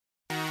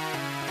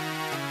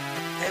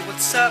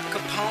What's up,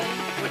 Capone?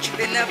 What you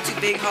been up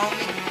to, big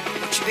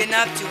homie? What you been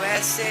up to,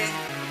 Acid?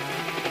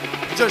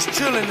 Just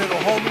chillin', little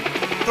homie,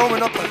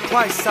 throwing up a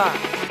Christ sign.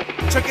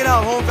 Check it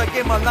out, Holmes, I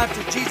gave my life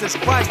to Jesus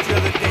Christ the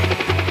other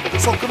day.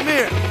 So come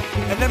here,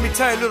 and let me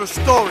tell you a little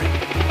story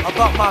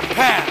about my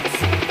past.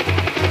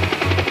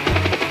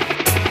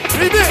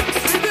 Remix!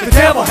 The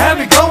devil had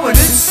me going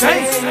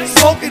insane,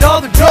 smoking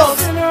all the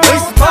drugs,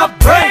 wasting my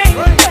brain.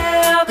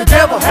 The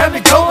devil had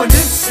me going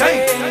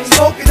insane,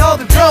 smoking all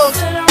the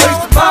drugs,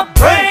 wasting my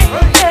brain.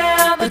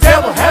 The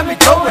devil had me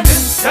going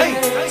insane,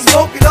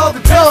 smoking all the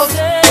drugs,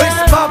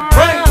 wasting my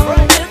brain.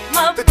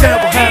 The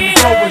devil had me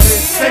going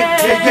insane,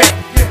 yeah.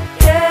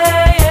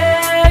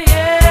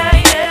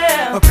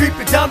 I'm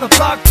creeping down the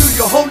block through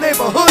your whole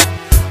neighborhood.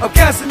 I'm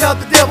casting out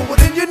the devil, well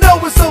then you know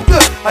it's so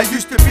good. I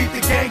used to beat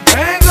the gang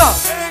banger,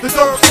 the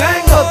dope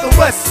hanger, the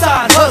west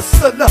side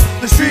hustler,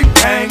 the street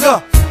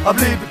hanger. I'm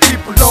leaving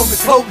people on the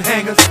coat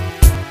hangers,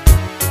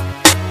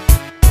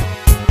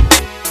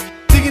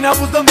 thinking I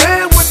was the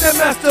man with that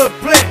master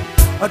plan.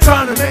 I'm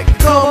trying to make it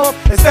come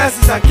as fast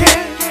as I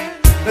can.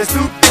 Let's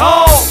do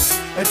dogs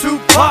and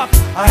Tupac.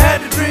 I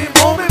had a dream,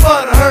 homie,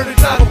 but I heard it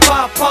like a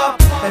pop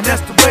pop. And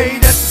that's the way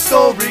that the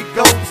story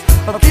goes.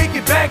 I'm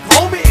kicking back,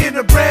 homie, in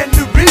a brand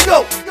new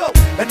Ringo.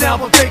 And now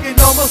I'm taking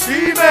all my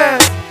ski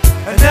masks.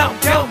 And now I'm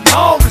counting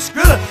all the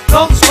skrilla,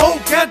 all the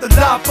smoke and the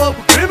life of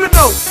a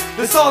criminal.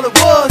 That's all it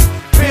was,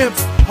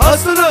 pimps,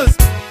 hustlers,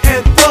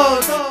 and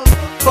thugs.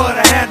 But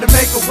I had to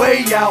make a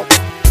way out,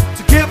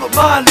 to give up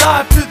my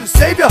life to the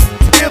Savior,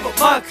 to give up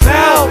my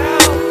cloud.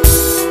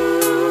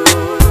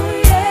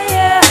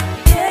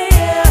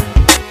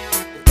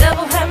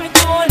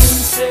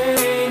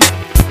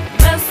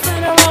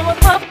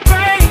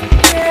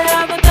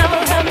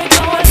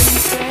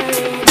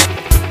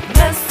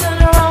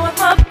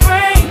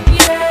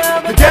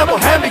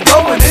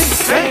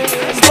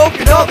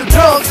 All the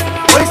drugs,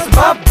 wasting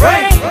my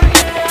brain.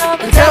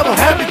 The devil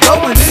had me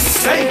going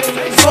insane,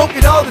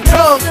 smoking all the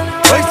drugs,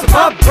 wasting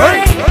my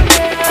brain.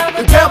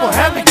 The devil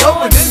had me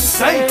going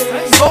insane,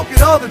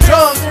 smoking all the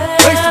drugs,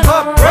 wasting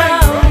my brain.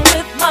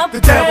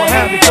 The devil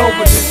had me going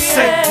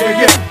insane,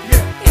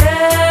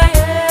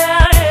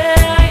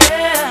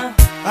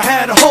 I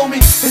had a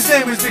homie, his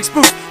name was Big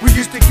Spook. We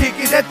used to kick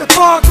it at the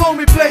park,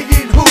 homie,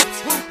 playing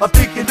hoops. I'm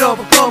thinking of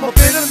a come up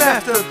in a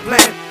master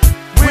plan.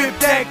 Whip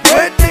that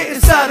cuete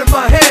inside of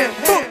my hand.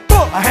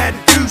 I had a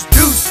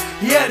deuce,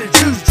 he had a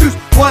juice,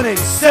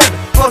 187.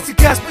 Bossy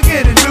gas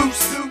beginning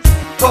loose,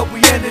 but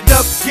we ended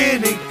up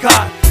getting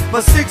caught.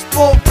 My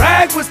 6'4"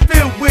 rag was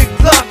filled with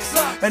Glocks,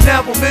 and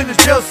now I'm in a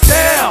jail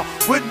cell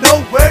with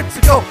nowhere to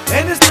go,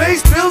 and this place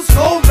feels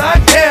cold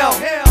like hell.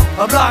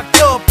 I'm locked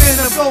up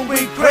and I'm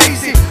going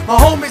crazy. My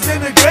homie's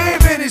in the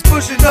grave and he's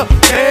pushing up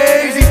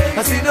daisies.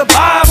 I seen the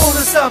Bible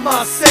inside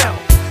my cell,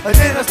 and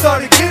then I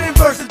started getting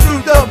verses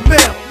through the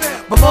mail.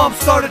 My mom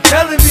started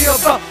telling me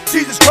about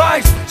Jesus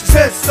Christ. She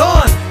said,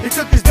 son, he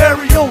took his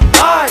very own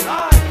life,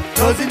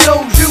 cause he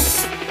knows you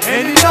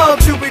and he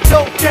loves you. He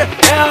don't care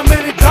how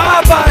many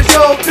drive-bys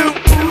y'all do.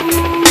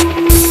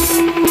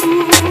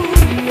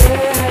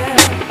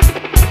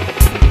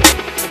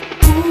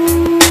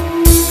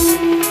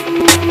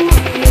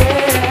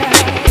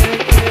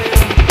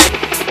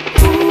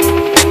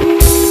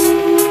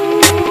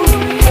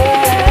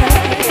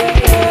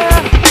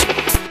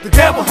 The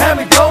devil had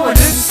me going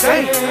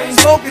insane,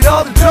 smoking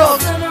all the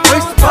drugs,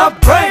 wasting my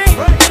brain.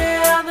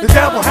 The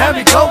devil had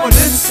me going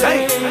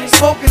insane,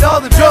 smoking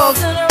all the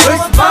drugs,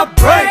 wasting my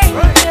brain.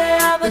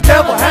 The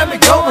devil had me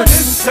going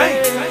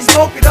insane,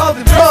 smoking all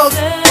the drugs,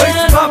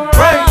 wasting my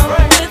brain.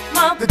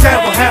 The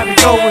devil had me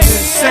going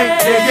insane,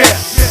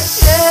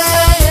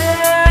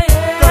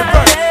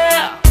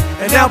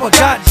 And now I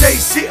got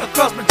JC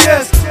across my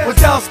chest,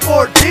 without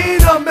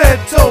sporting a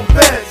mental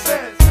vest.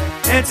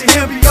 And to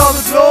him be all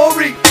the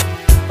glory.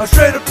 I'm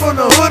straight up from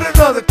the hood,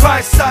 another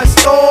Christ-side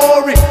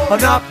story.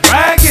 I'm not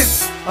bragging,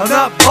 I'm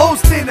not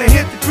boasting. I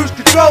hit the cruise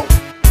control,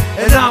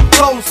 and I'm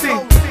coasting.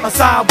 I'm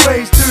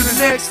sideways to the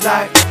next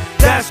light.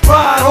 That's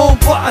right,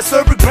 homeboy, I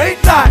serve a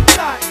great life.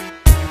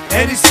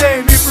 And he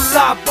saved me from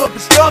life of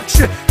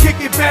destruction. Kick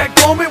it back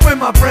on me when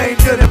my brain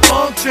didn't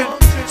function.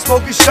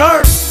 Smoking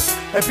shirts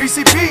and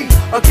PCP,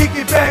 I kick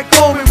it back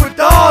on me with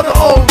all the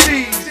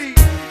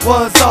OGs.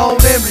 Was all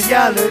in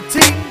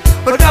reality,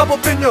 but now I'm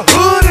in the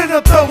hood and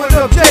I'm throwing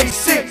up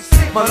JC.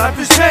 My life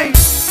has changed,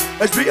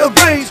 it's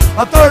rearranged.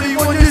 I'm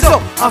 31 years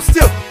old, I'm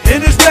still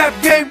in this rap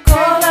game.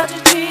 Call out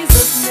your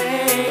Jesus'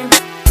 name,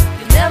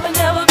 you'll never,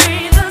 never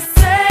be the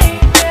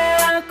same.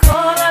 Yeah,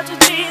 call out your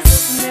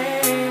Jesus'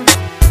 name,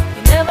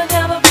 you'll never,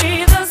 never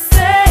be the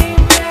same.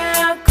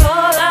 Yeah,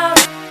 call out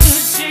to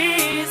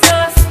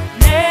Jesus'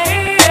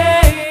 name.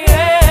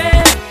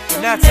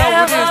 And that's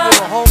how it is,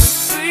 little homie.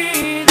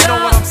 You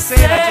know what I'm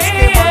saying? I just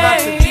gave my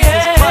life to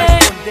Jesus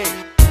Christ one day,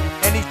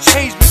 and he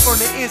changed me from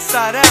the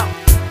inside out.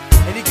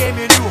 And he gave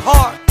me a new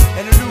heart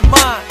and a new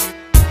mind.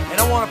 And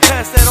I want to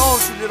pass that on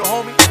to you, little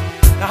homie.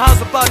 Now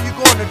how's about you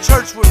going to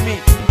church with me?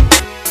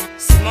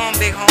 Come on,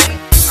 big homie.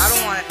 I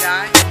don't want to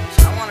die.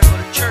 I want to go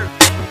to church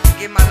and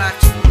give my life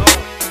to the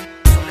Lord.